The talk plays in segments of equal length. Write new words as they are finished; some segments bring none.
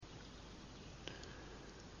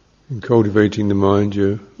In cultivating the mind,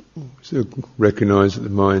 you recognize that the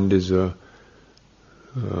mind is a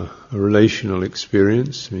relational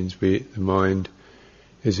experience. It means the mind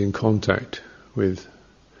is in contact with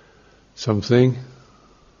something.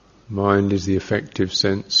 Mind is the affective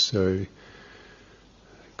sense, so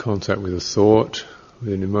contact with a thought,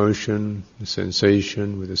 with an emotion, a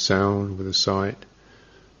sensation, with a sound, with a sight,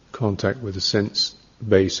 contact with a sense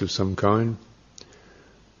base of some kind.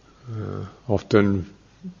 Often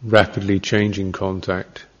rapidly changing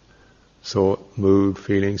contact, thought, mood,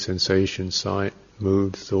 feeling, sensation, sight,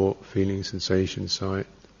 mood, thought, feeling, sensation, sight,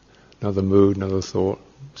 another mood, another thought,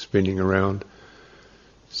 spinning around.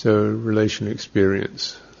 So relational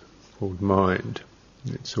experience called mind.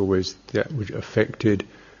 It's always that which affected,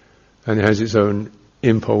 and it has its own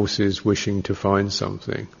impulses wishing to find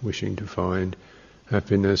something, wishing to find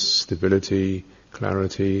happiness, stability,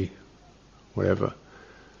 clarity, whatever.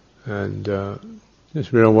 And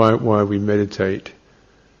just realize why we meditate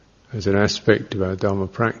as an aspect of our Dharma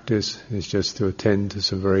practice is just to attend to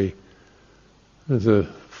some very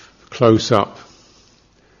close-up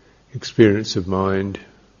experience of mind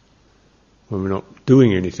when we're not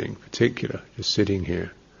doing anything particular, just sitting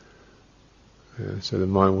here. So the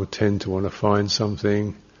mind will tend to want to find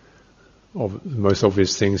something. The most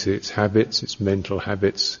obvious things are its habits, its mental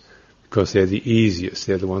habits, because they're the easiest,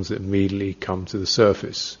 they're the ones that immediately come to the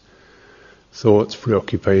surface. Thoughts,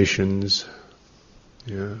 preoccupations,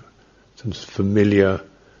 some familiar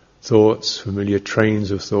thoughts, familiar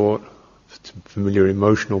trains of thought, familiar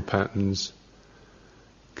emotional patterns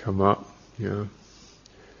come up, but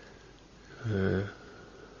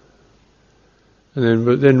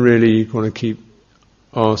then really you want to keep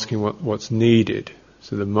asking what's needed.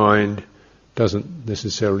 So the mind doesn't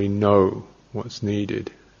necessarily know what's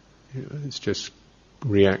needed. It's just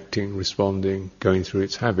reacting, responding, going through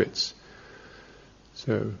its habits.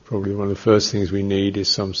 So probably one of the first things we need is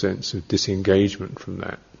some sense of disengagement from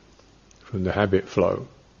that, from the habit flow,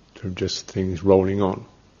 from just things rolling on.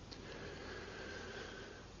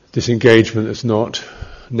 Disengagement that's not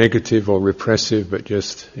negative or repressive, but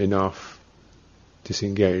just enough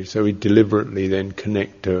disengaged. So we deliberately then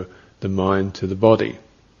connect the mind to the body.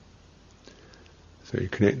 So you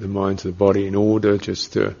connect the mind to the body in order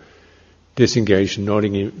just to disengage and not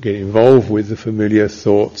get involved with the familiar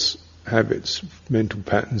thoughts, habits, mental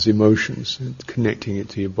patterns, emotions, and connecting it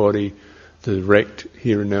to your body, the direct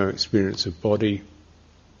here and now experience of body.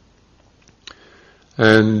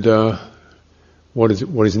 And what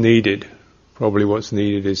is needed? Probably what's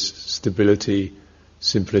needed is stability,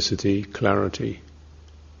 simplicity, clarity,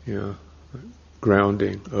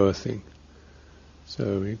 grounding, earthing.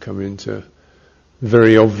 So we come into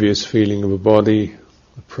very obvious feeling of a body,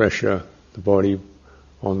 the pressure, the body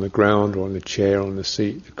on the ground or on the chair, on the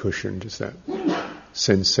seat, the cushion, just that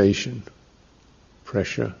sensation,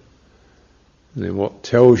 pressure. And then what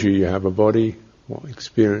tells you have a body, what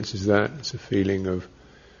experience is that? It's a feeling of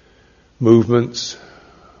movements,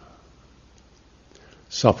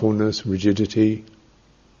 suppleness, rigidity,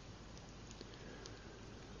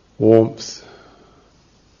 warmth,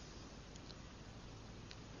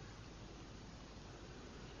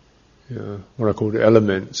 what I call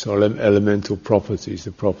elements, or elemental properties,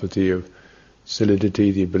 the property of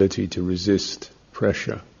solidity, the ability to resist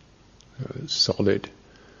pressure, solid.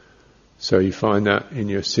 So you find that in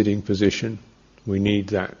your sitting position. We need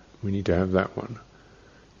that. We need to have that one.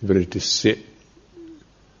 The ability to sit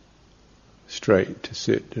straight, to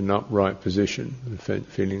sit in an upright position, the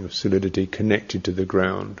feeling of solidity connected to the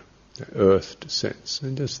ground, that earthed sense.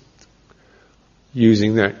 And just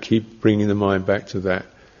using that, keep bringing the mind back to that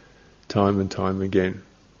time and time again.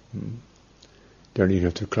 Don't even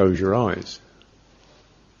have to close your eyes.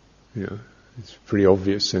 It's a pretty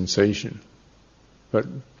obvious sensation. But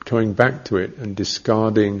coming back to it and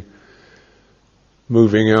discarding,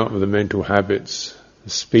 moving out of the mental habits, the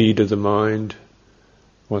speed of the mind,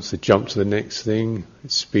 wants to jump to the next thing,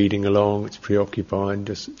 it's speeding along, it's preoccupied,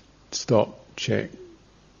 just stop, check,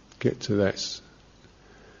 get to that.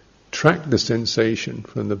 Track the sensation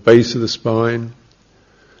from the base of the spine,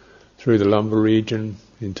 through the lumbar region,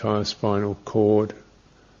 the entire spinal cord,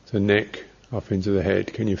 the neck, up into the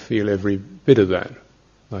head. Can you feel every bit of that?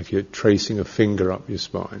 Like you're tracing a finger up your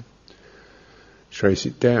spine. Trace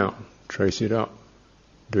it down, trace it up,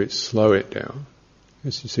 slow it down.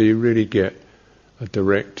 So you really get a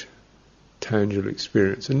direct, tangible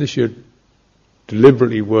experience. And this you're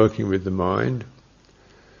deliberately working with the mind.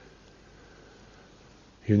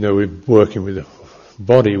 Even though we're working with the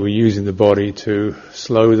body, we're using the body to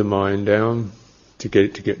slow the mind down, to get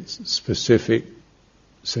it to get specific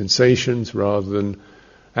sensations rather than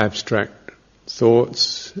abstract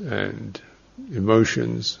thoughts and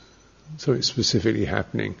emotions, something specifically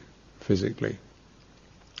happening physically.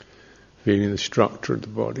 Feeling the structure of the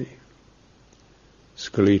body,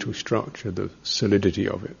 skeletal structure, the solidity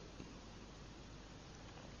of it.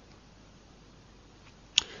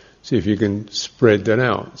 See if you can spread that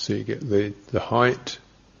out, so you get the height,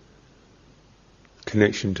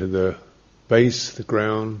 connection to the base, the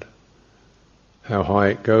ground, how high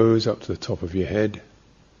it goes up to the top of your head,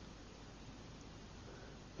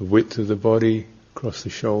 the width of the body, across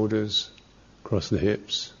the shoulders, across the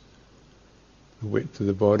hips, the width of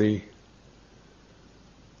the body,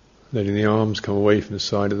 letting the arms come away from the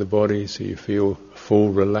side of the body so you feel a full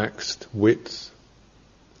relaxed width,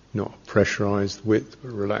 not pressurized width,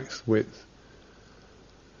 but relaxed width.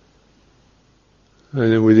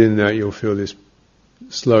 And then within that you'll feel this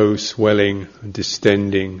slow swelling and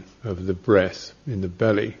distending of the breath in the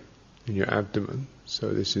belly, in your abdomen.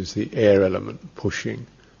 So this is the air element, pushing,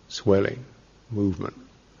 swelling, movement.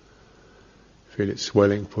 Feel it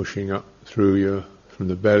swelling, pushing up through from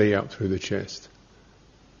the belly up through the chest.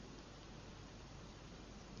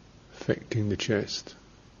 Affecting the chest.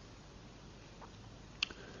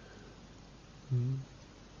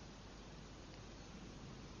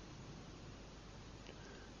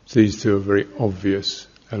 So these two are very obvious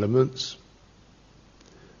elements,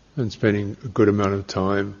 and spending a good amount of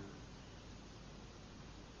time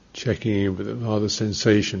checking in with them. Are the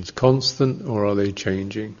sensations constant or are they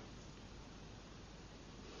changing?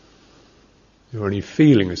 Is there any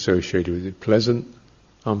feeling associated with it? Pleasant,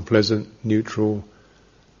 unpleasant, neutral?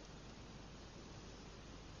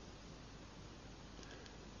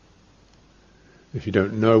 If you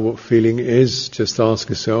don't know what feeling is, just ask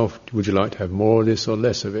yourself, would you like to have more of this or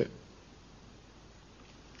less of it?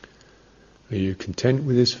 Are you content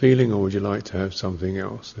with this feeling, or would you like to have something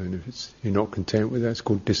else? And if you're not content with that, it's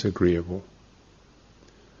called disagreeable.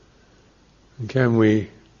 And can we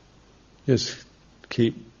just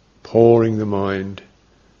keep pouring the mind,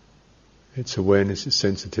 its awareness, its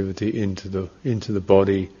sensitivity into the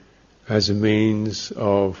body as a means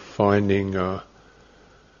of finding a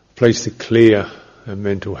place to clear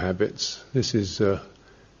mental habits. This is, one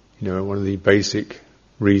of the basic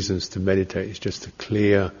reasons to meditate, is just to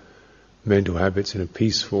clear mental habits in a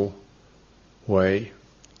peaceful way,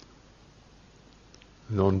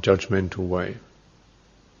 non-judgmental way.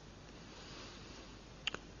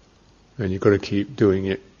 And you've got to keep doing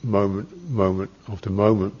it moment after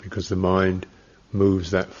moment, because the mind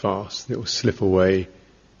moves that fast. It will slip away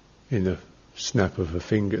in the snap of the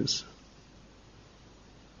fingers.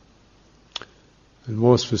 And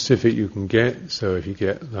more specific you can get, so if you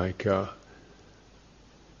get like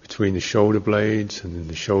between the shoulder blades, and then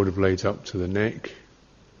the shoulder blades up to the neck,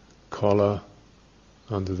 collar,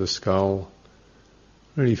 under the skull,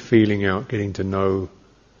 really feeling out, getting to know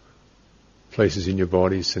places in your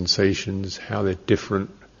body, sensations, how they're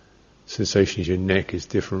different. Sensations in your neck is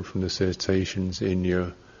different from the sensations in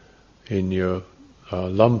your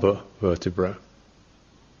lumbar vertebra.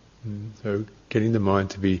 So getting the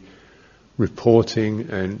mind to be reporting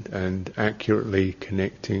and accurately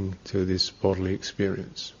connecting to this bodily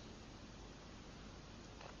experience.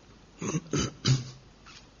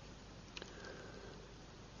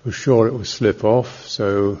 For sure it will slip off,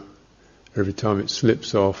 so every time it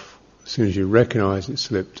slips off, as soon as you recognize it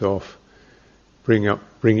slipped off, bring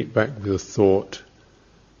it back with a thought,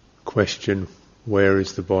 question, where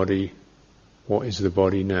is the body? What is the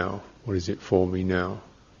body now? What is it for me now?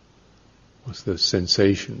 What's the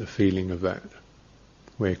sensation, the feeling of that?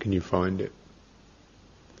 Where can you find it?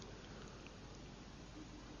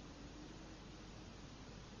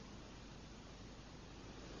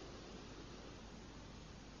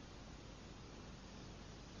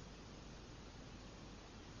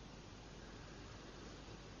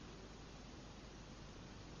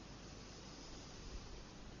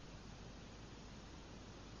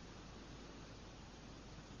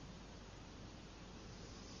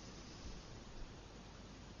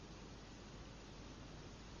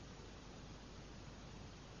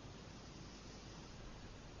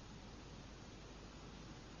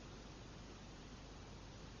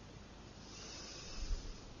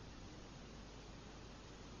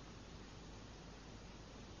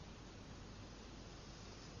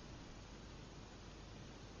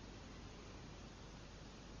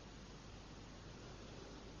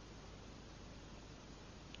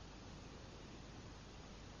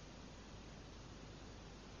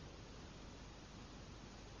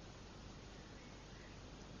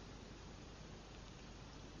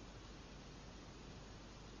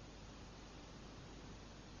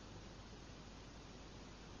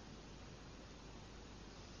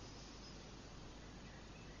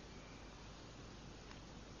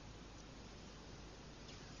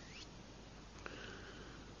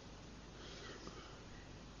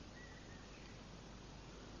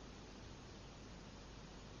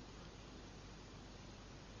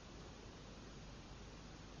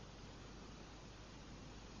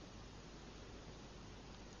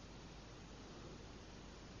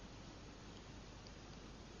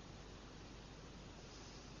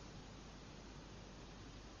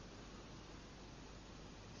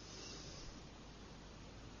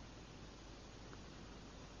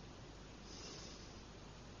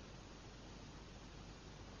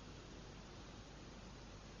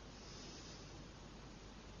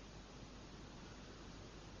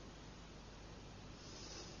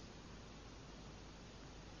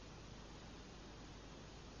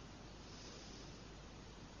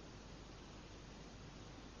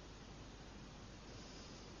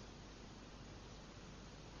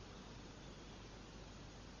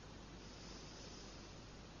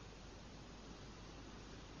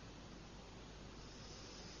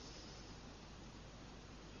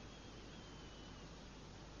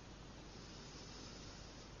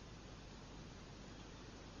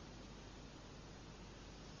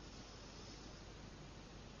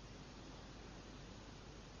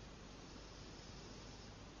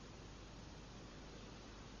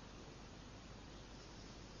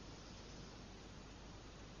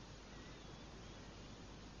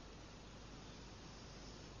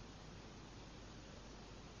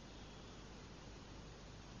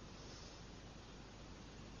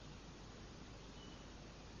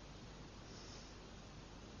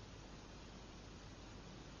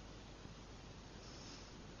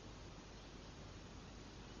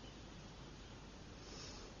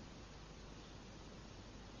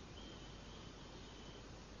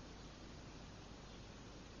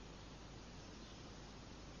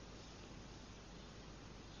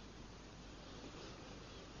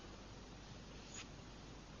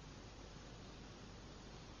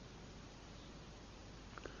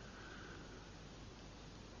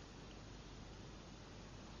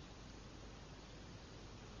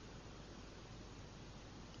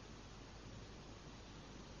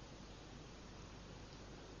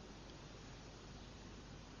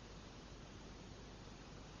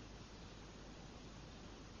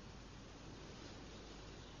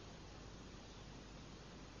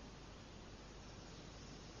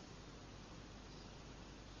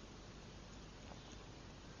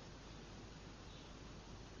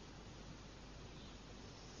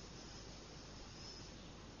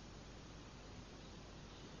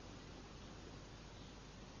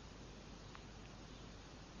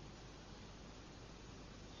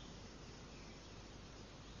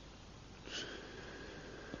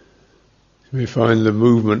 We find the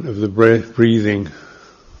movement of the breathing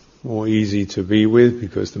more easy to be with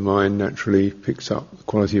because the mind naturally picks up the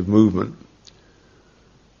quality of movement.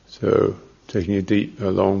 So taking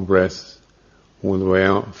a long breath all the way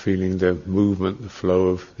out, feeling the movement, the flow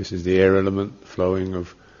of, this is the air element, flowing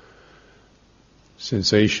of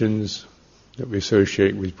sensations that we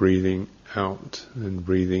associate with breathing out and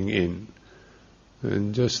breathing in.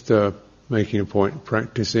 And just making a point,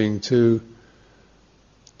 practicing to,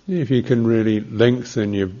 if you can really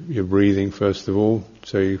lengthen your breathing first of all,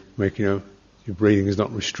 so you're making your breathing is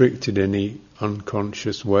not restricted in any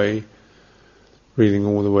unconscious way, breathing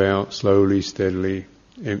all the way out slowly, steadily,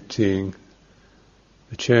 emptying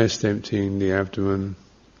the chest, emptying the abdomen,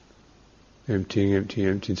 emptying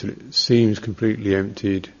until it seems completely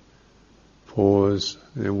emptied. Pause,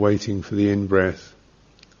 and then waiting for the in-breath,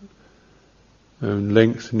 and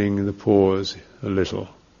lengthening the pause a little.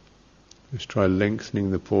 Just try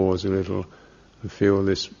lengthening the pause a little and feel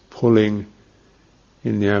this pulling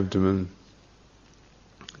in the abdomen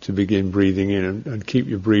to begin breathing in, and keep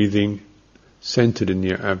your breathing centered in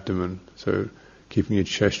your abdomen, so keeping your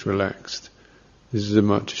chest relaxed. This is a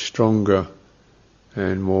much stronger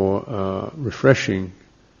and more refreshing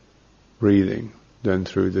breathing than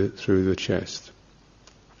through the chest.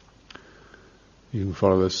 You can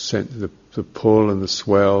follow the pull and the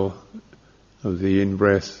swell of the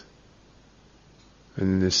in-breath, and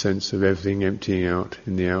then the sense of everything emptying out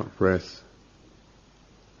in the out-breath.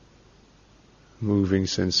 Moving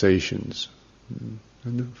sensations.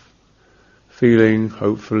 And feeling,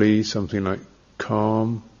 hopefully, something like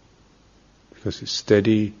calm, because it's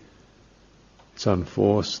steady, it's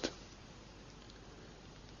unforced.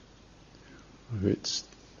 It's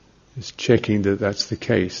checking that that's the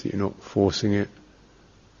case, that you're not forcing it,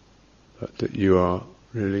 but that you are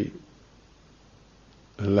really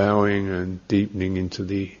allowing and deepening into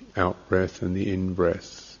the out-breath and the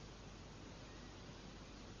in-breath.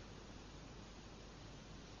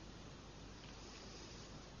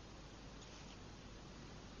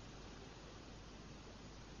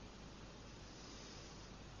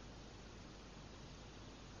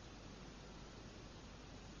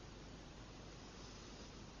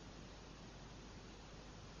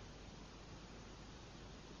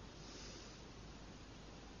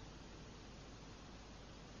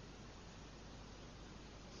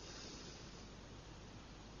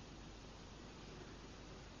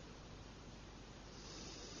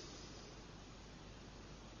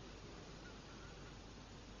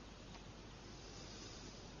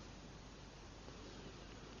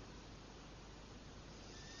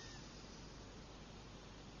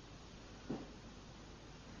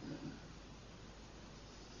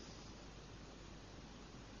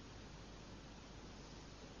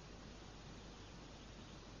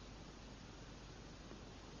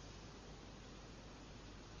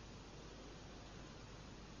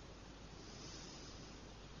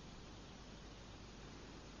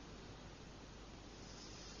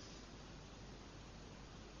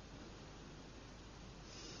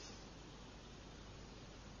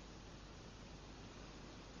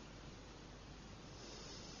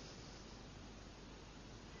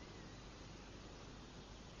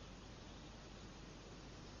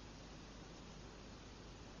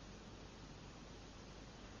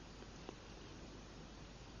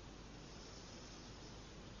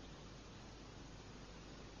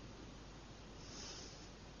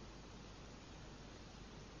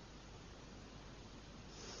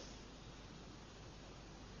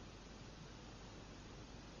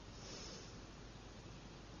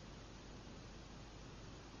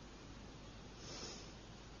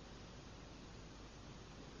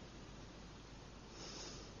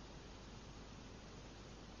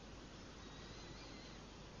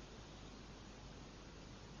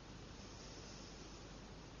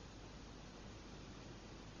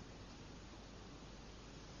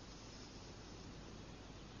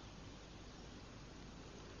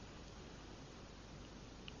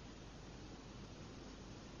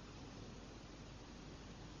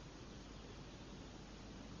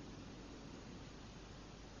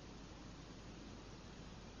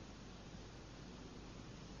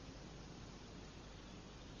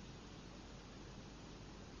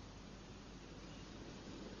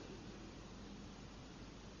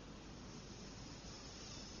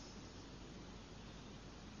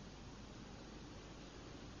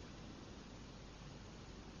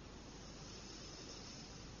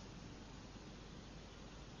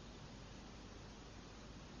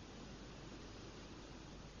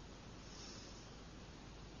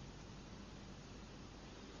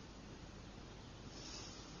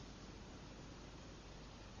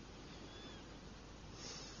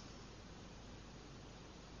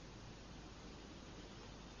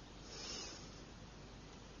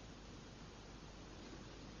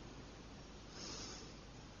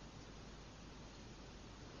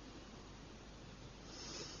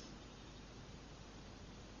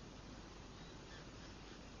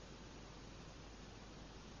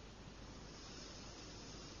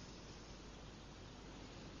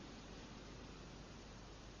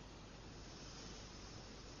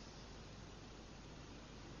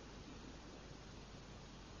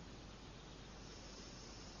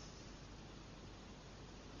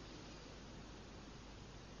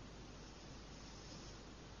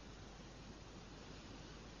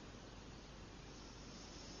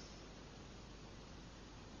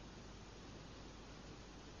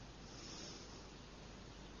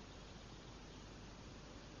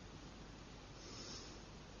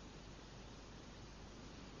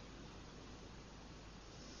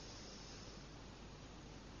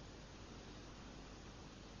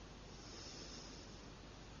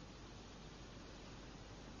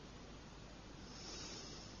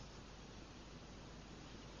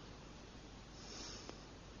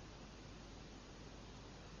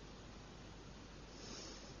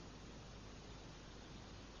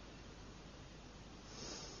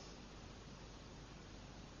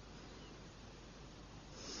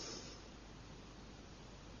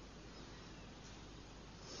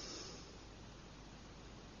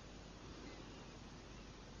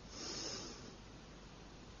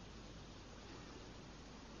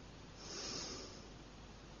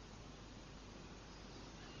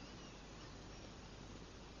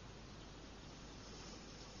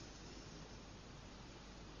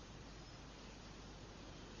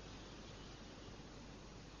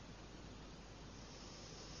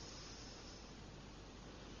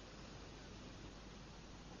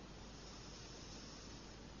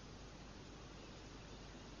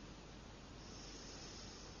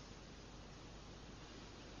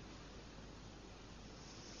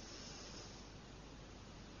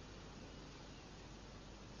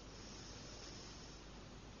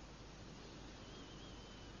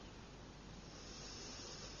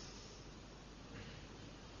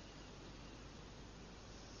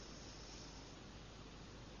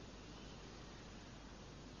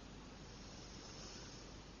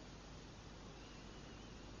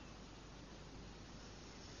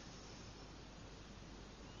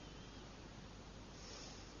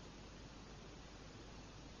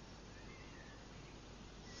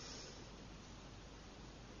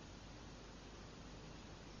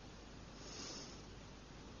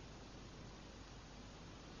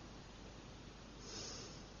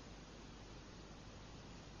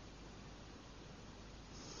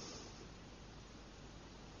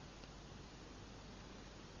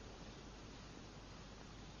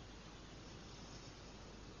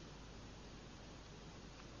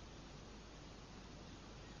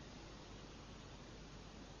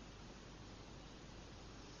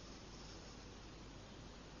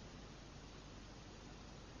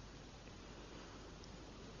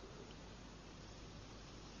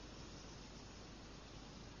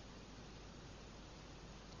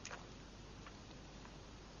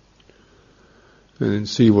 And then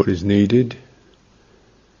see what is needed.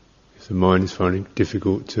 If the mind is finding it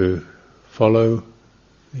difficult to follow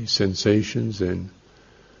these sensations, then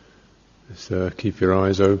just keep your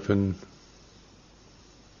eyes open.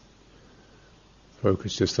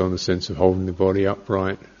 Focus just on the sense of holding the body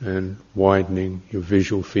upright and widening your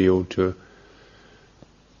visual field to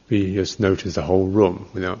just notice the whole room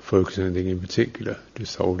without focusing on anything in particular.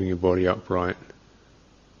 Just holding your body upright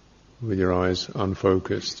with your eyes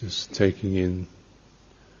unfocused, just taking in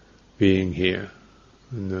being here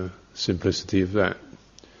and the simplicity of that.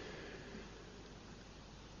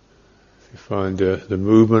 If you find the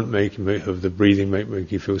movement of the breathing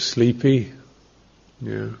make you feel sleepy,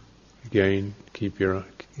 again,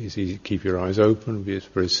 it's easy to keep your eyes open. It's a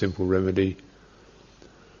very simple remedy.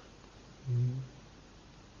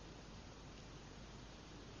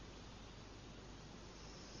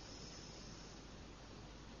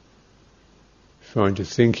 Find you're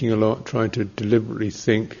thinking a lot, try to deliberately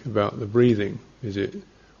think about the breathing.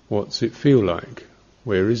 What's it feel like?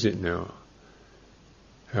 Where is it now?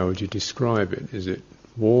 How would you describe it? Is it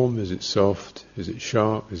warm? Is it soft? Is it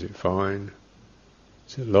sharp? Is it fine?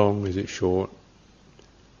 Is it long? Is it short?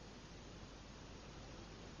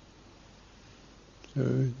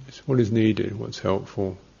 So it's what is needed, what's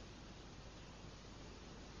helpful.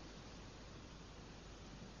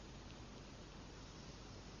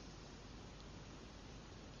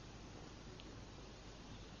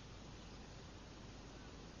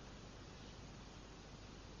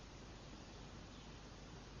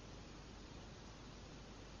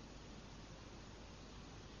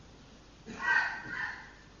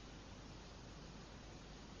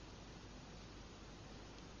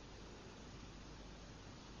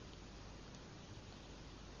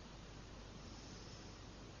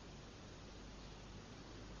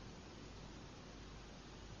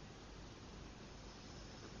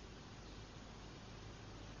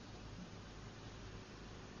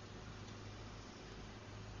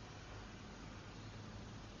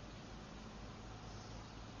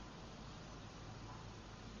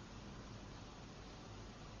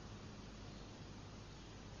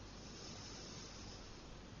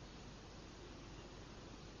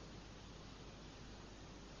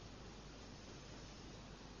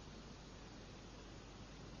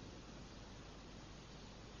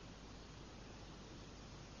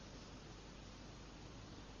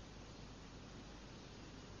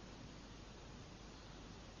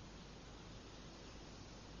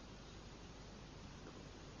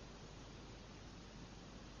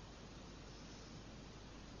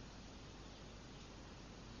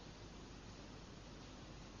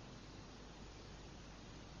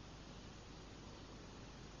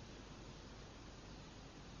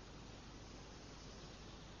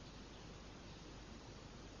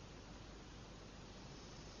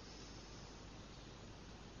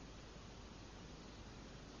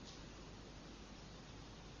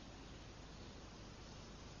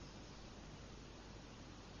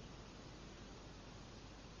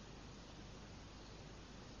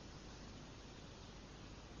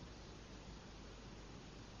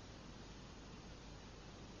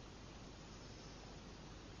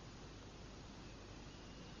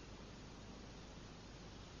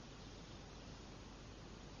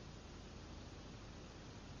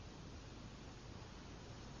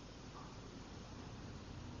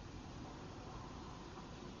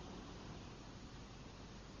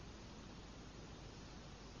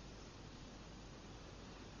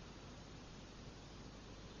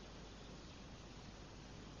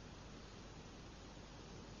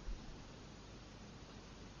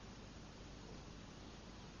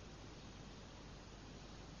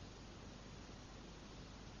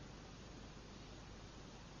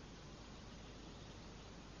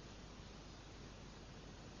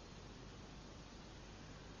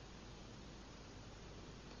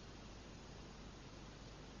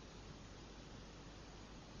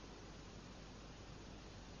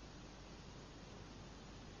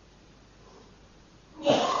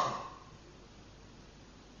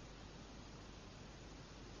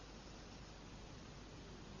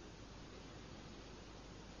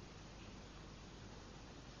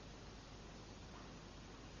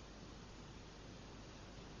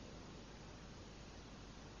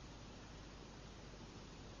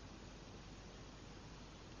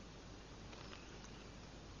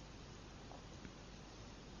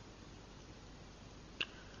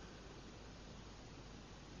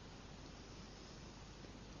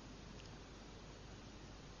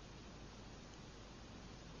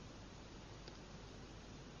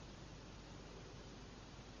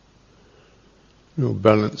 Real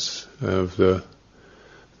balance of the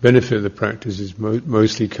benefit of the practice is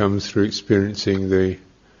mostly comes through experiencing the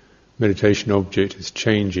meditation object is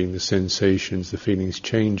changing, the sensations, the feelings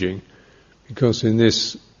changing, because in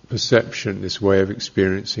this perception, this way of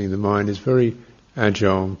experiencing, the mind is very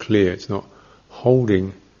agile and clear. It's not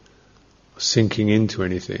holding, sinking into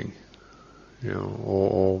anything,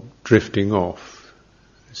 or drifting off.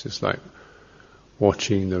 It's just like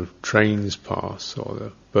watching the trains pass or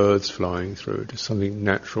the birds flying through, just something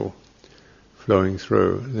natural flowing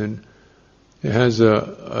through. And then it has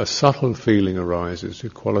a subtle feeling arises, a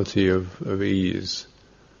quality of ease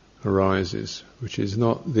arises, which is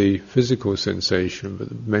not the physical sensation,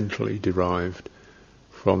 but mentally derived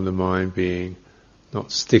from the mind being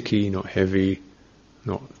not sticky, not heavy,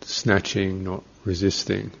 not snatching, not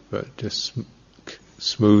resisting, but just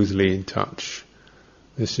smoothly in touch.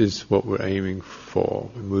 This is what we're aiming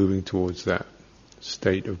for. We're moving towards that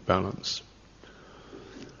state of balance.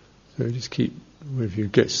 So just keep, if you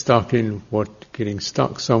get stuck in getting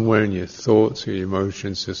stuck somewhere in your thoughts or your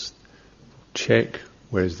emotions, just check,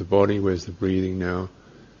 where's the body, where's the breathing now.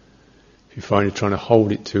 If you find you're trying to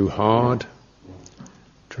hold it too hard,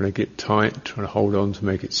 trying to get tight, trying to hold on to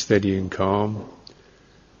make it steady and calm,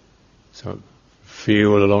 so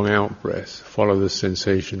feel a long out breath, follow the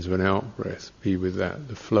sensations of an out breath, be with that,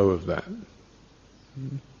 the flow of that.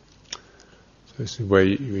 So this is where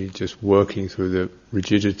you're just working through the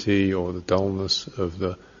rigidity or the dullness of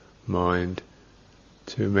the mind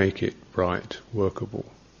to make it bright, workable.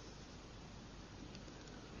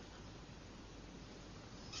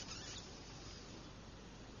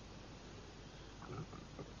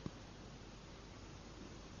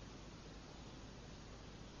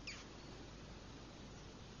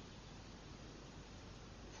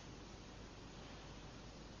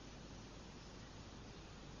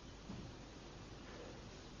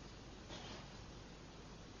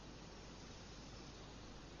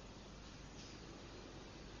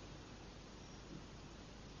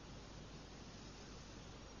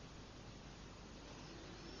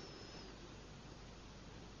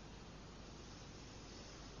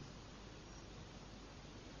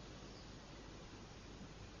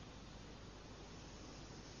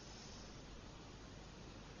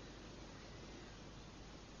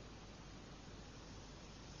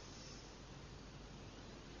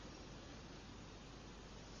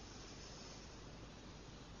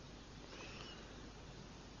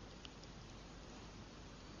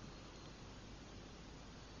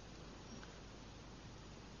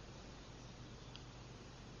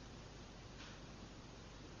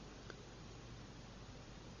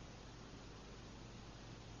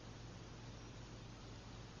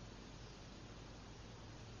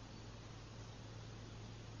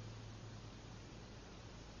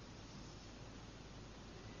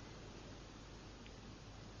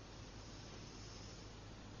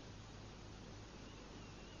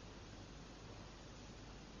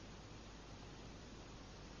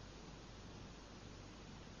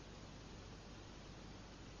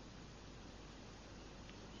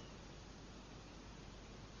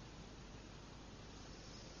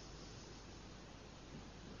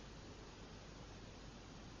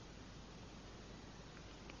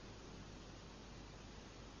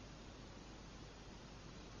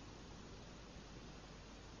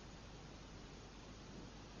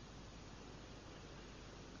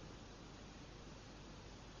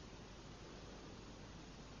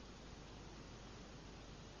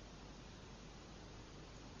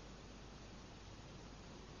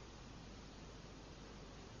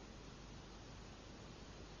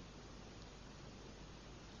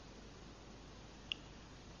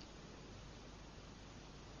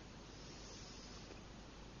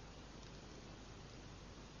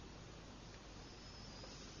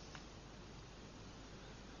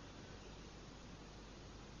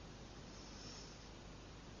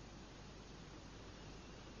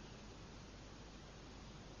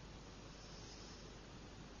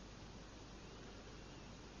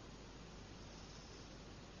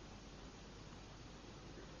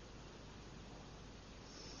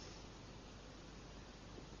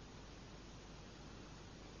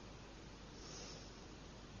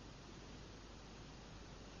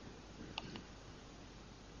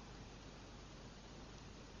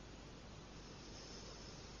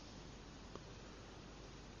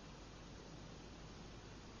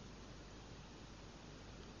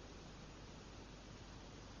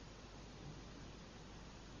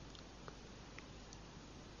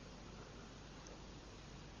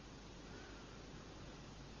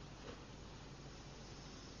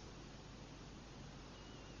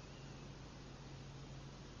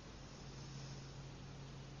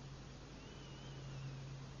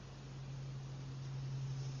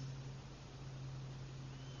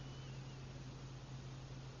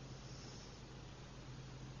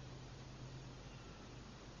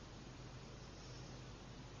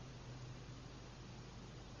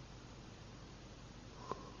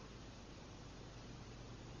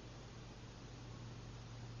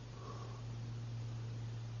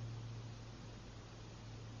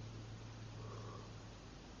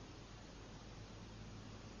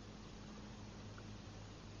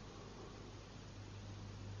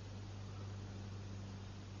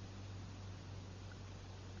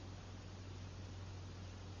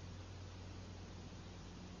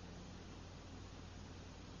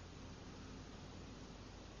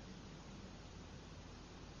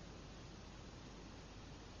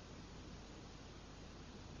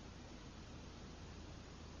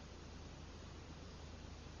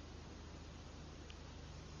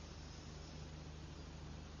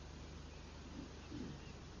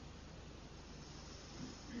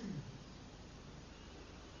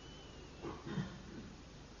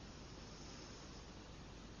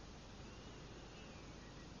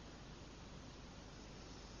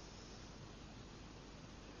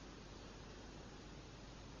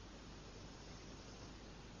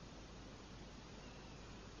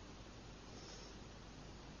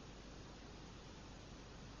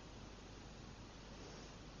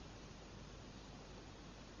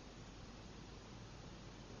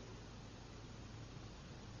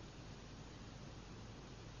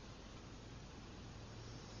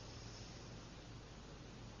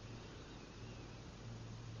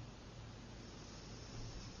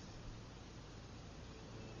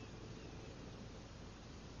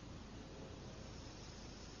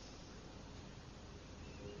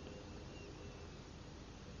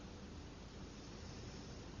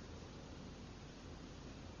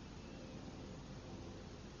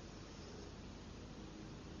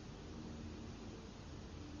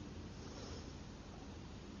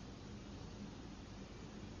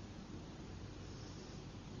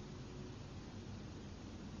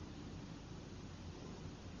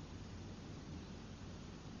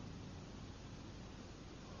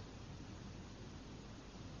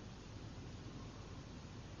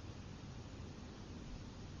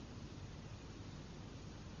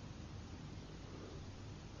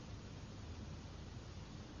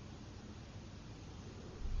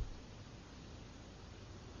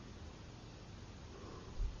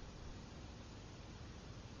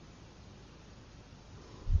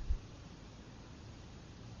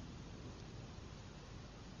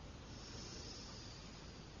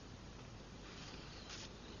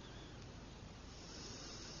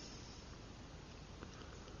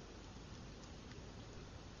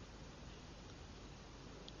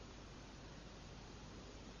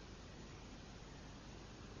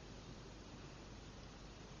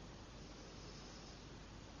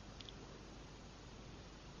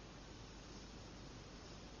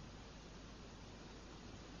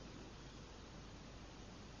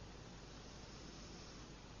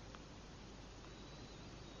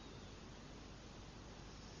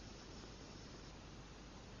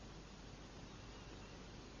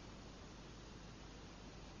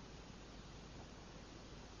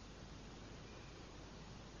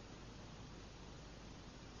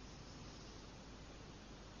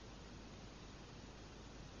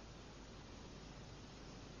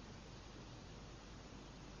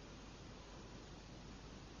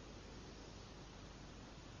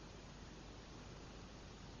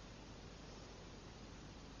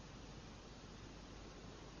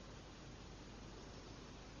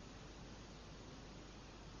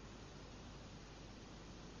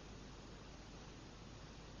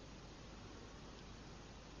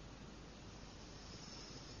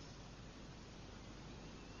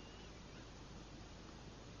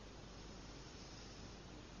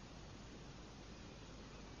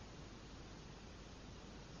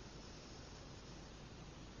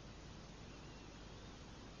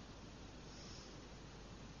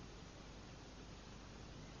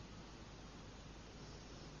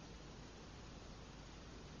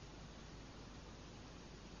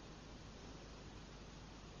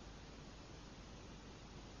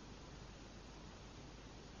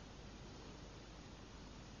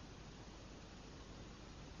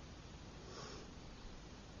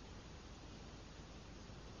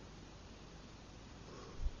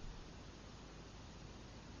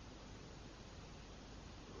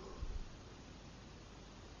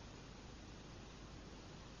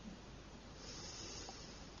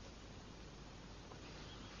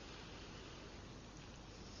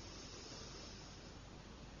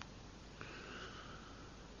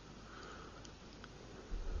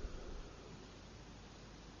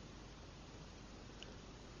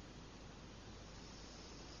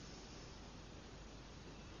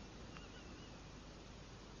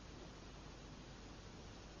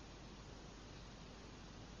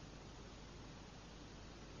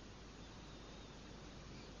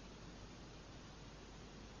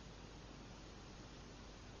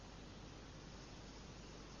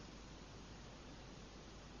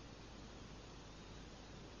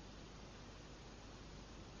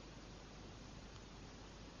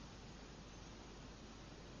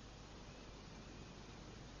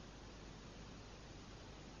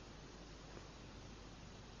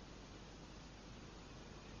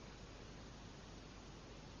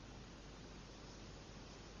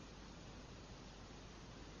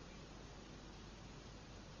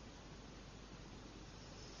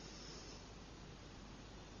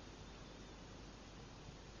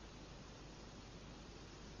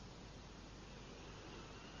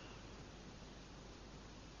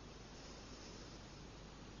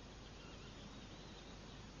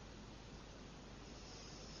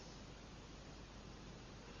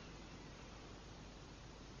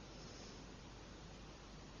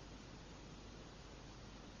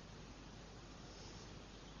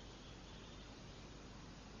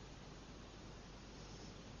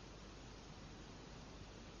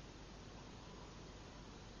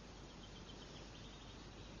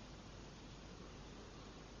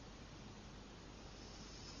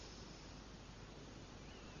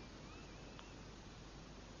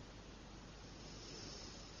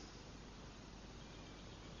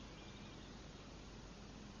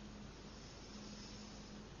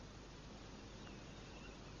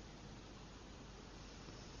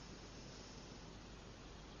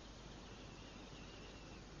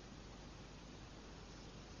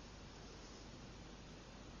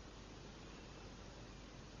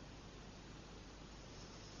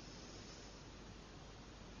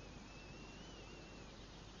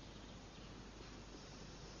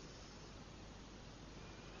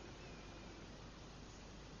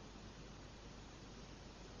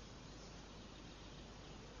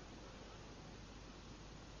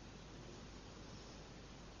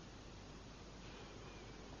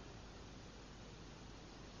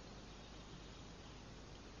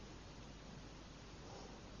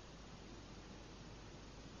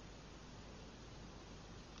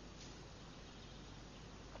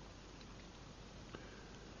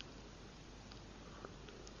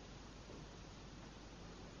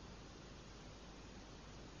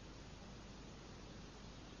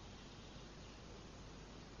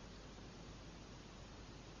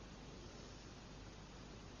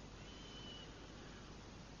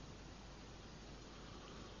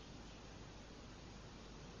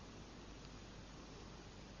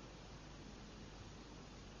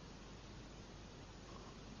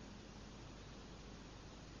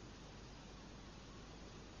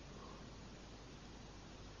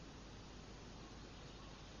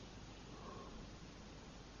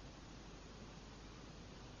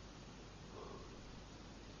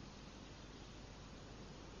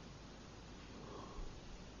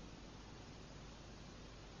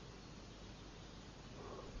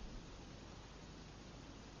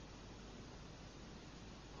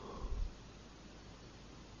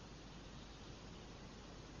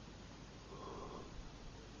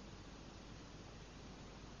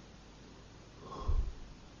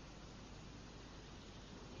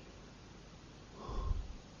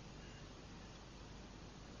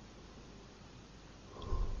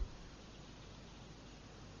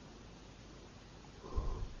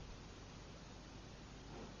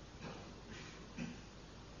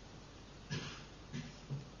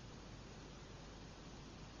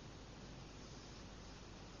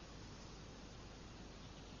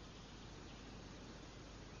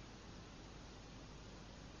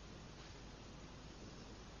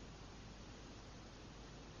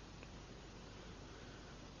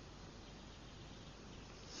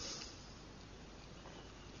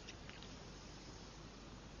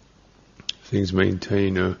 things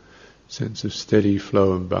maintain a sense of steady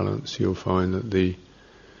flow and balance, you'll find that the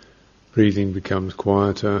breathing becomes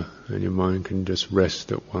quieter and your mind can just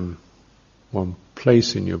rest at one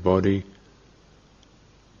place in your body.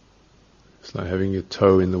 It's like having your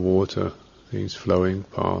toe in the water, things flowing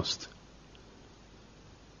past.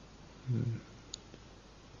 You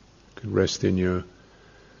can rest in your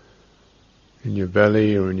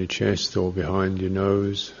belly or in your chest or behind your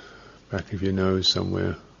nose, back of your nose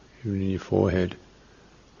somewhere, even in your forehead.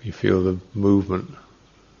 You feel the movement,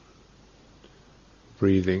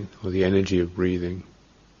 breathing, or the energy of breathing.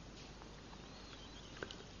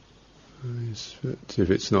 If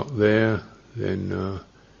it's not there, then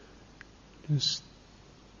just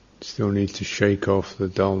still need to shake off the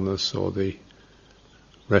dullness or the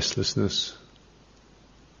restlessness,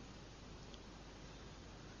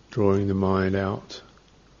 drawing the mind out.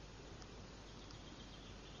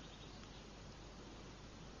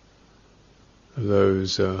 Of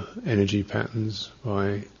those energy patterns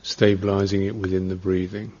by stabilizing it within the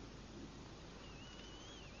breathing.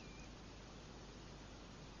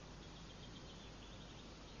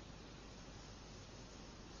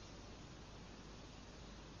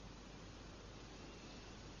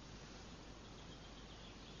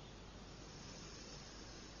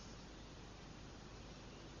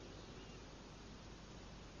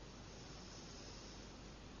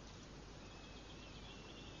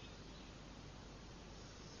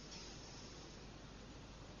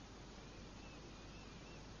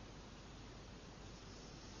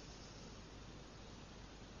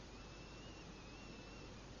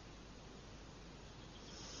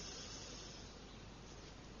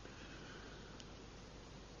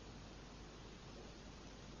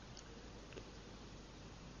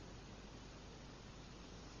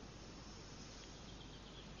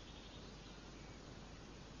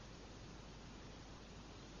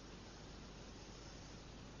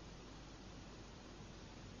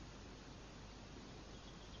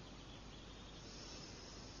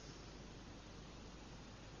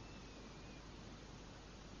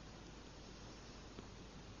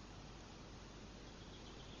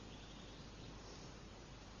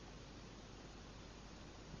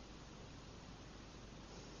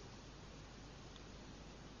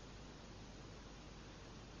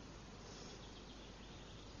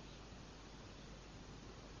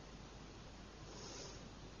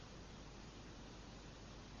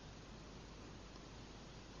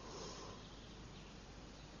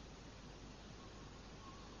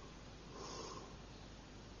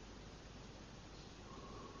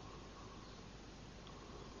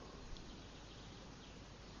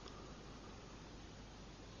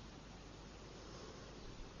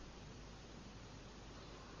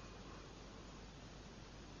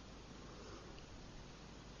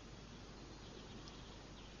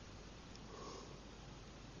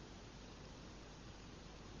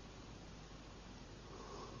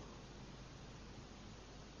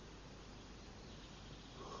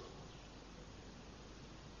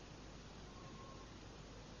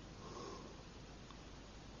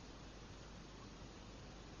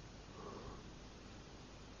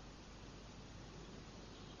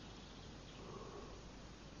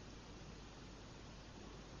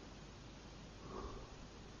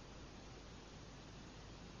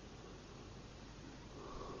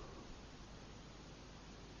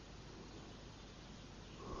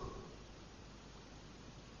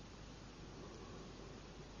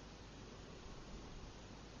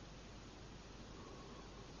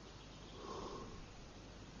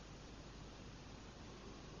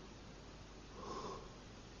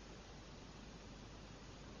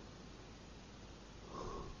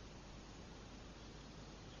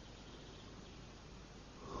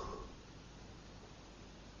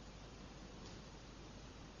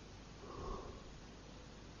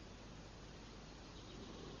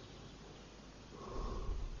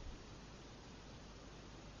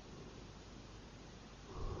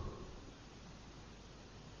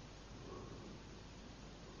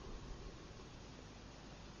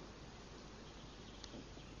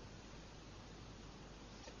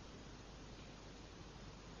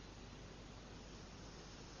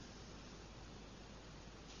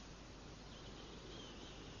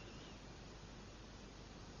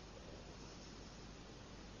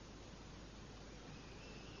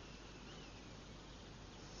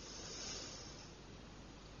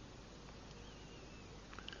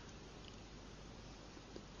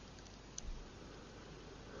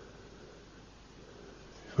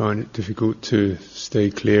 Find it difficult to stay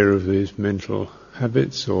clear of these mental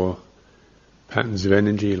habits or patterns of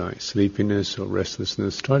energy like sleepiness or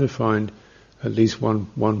restlessness, try to find at least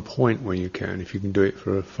one point where you can. If you can do it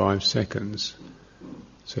for 5 seconds,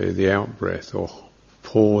 say the out breath, or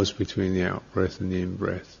pause between the out breath and the in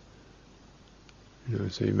breath.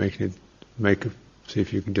 So you're see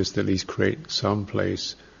if you can just at least create some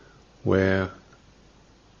place where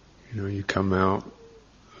you come out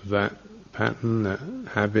of that pattern, that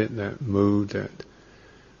habit, that mood, that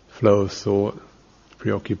flow of thought,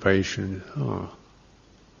 preoccupation,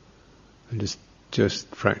 and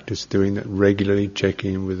just practice doing that regularly,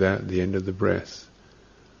 checking in with that at the end of the breath,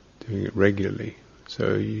 doing it regularly.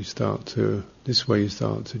 So this way you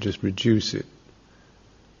start to just reduce it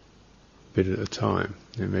a bit at a time.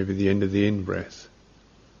 Maybe the end of the in-breath.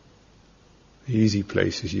 The easy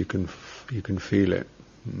places you can feel it.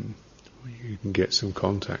 You can get some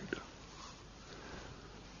contact.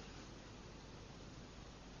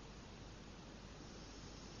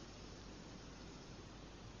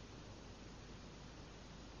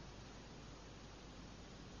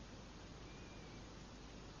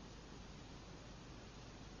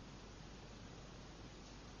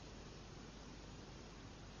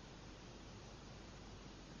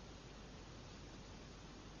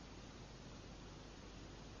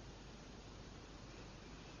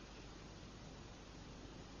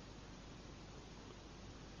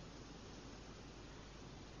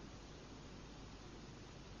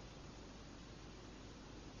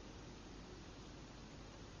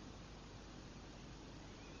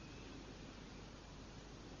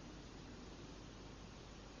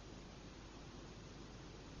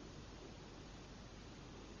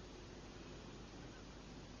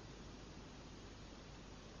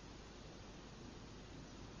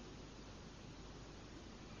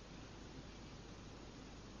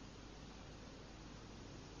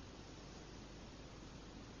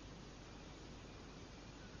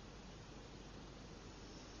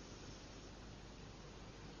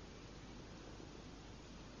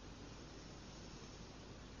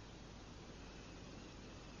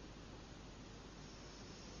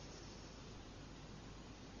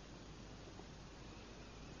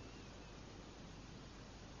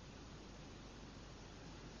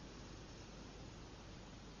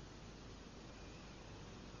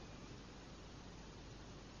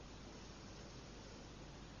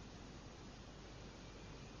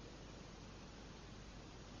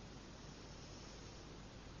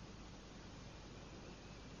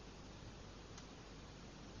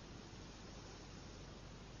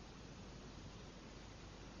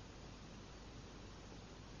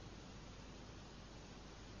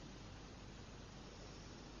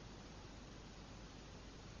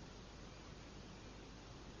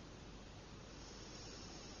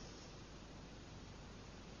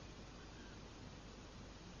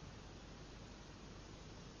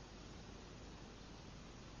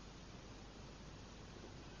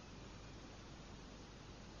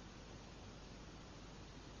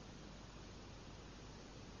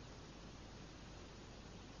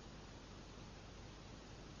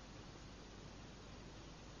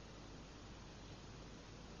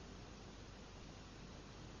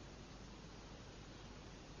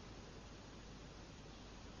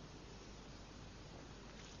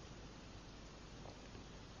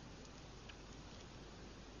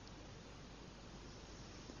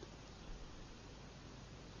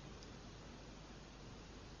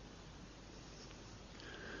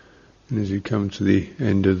 And as you come to the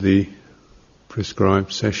end of the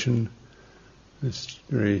prescribed session, just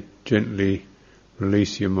very gently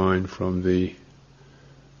release your mind from the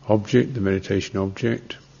object, the meditation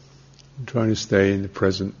object, and try to stay in the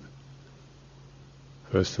present.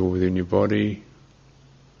 First of all within your body,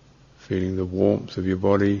 feeling the warmth of your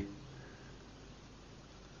body,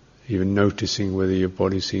 even noticing whether your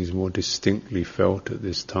body seems more distinctly felt at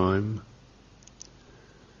this time.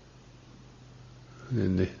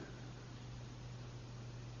 And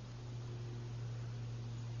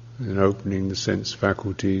then opening the sense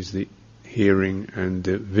faculties, the hearing and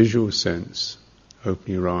the visual sense.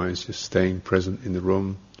 Open your eyes, just staying present in the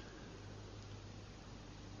room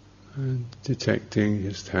and detecting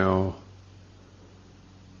just how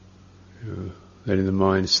letting the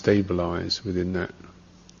mind stabilize within that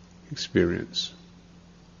experience.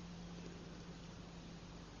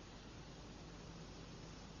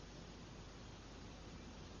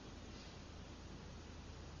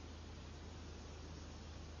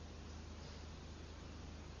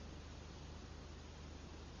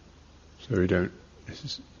 So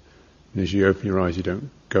as you open your eyes, you don't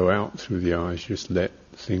go out through the eyes, just let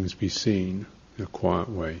things be seen in a quiet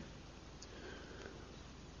way.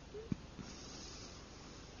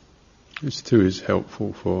 This too is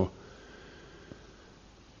helpful for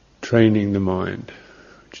training the mind,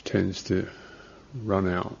 which tends to run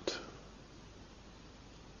out.